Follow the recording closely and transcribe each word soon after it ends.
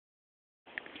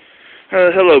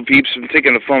Hello peeps, I'm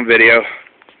taking a fun video.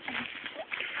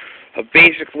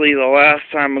 Basically, the last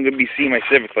time I'm going to be seeing my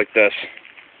Civic like this.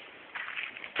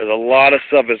 Because a lot of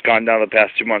stuff has gone down the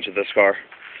past 2 months with this car.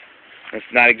 It's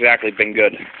not exactly been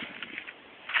good.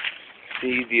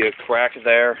 See the crack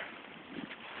there?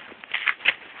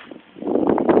 Give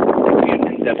you an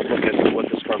in-depth look at what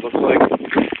this car looks like.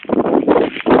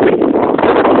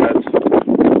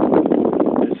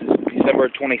 This is December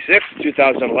 26th,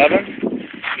 2011.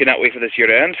 Cannot wait for this year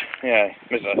to end. Yeah,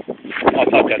 there's a all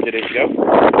top got 2 days ago.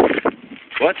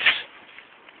 What?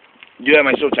 Do have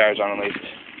my snow tires on at least.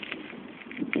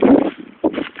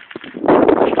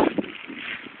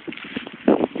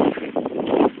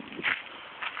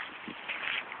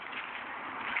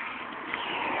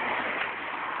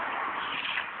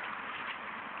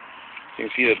 You can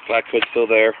see the black hood still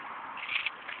there.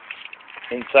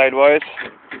 Inside wise.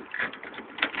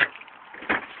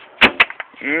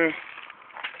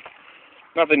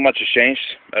 Nothing much has changed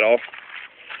at all.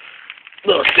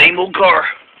 Little same old car.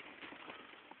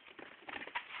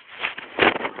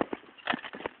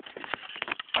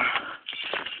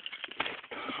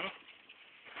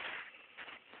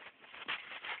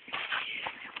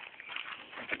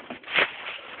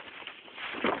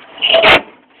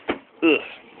 Ugh.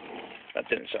 That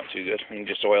didn't sound too good. You can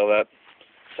just oil that.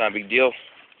 It's not a big deal.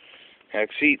 Back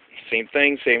seat, same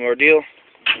thing, same ordeal.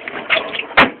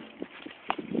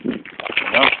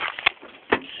 No.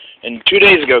 And 2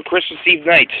 days ago, Christmas Eve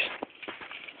night,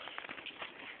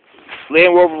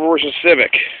 Land Rover versus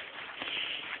Civic.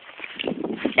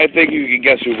 I think you can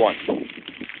guess who won.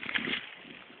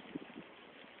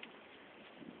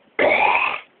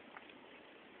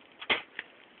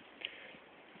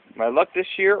 My luck this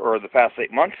year, or the past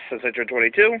 8 months since I turned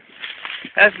 22,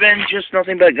 has been just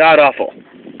nothing but god-awful.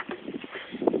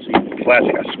 See, the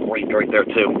plastic got scraped right there,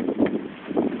 too.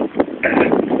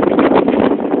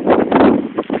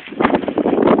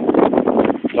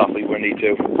 Awfully windy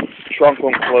too. Trunk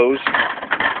won't close.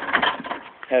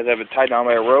 Has to have it tied down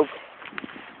by a rope.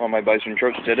 One of my buddies from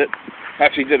church did it.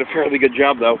 Actually did a fairly good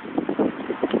job though.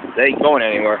 They ain't going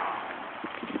anywhere.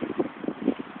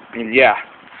 And yeah,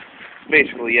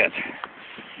 basically it.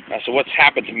 So what's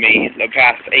happened to me in the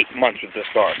past 8 months with this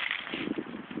car?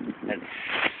 It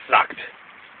sucked.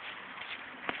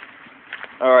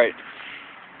 Alright.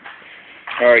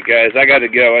 Alright guys, I gotta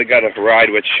go. I got a ride,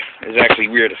 which is actually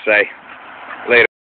weird to say.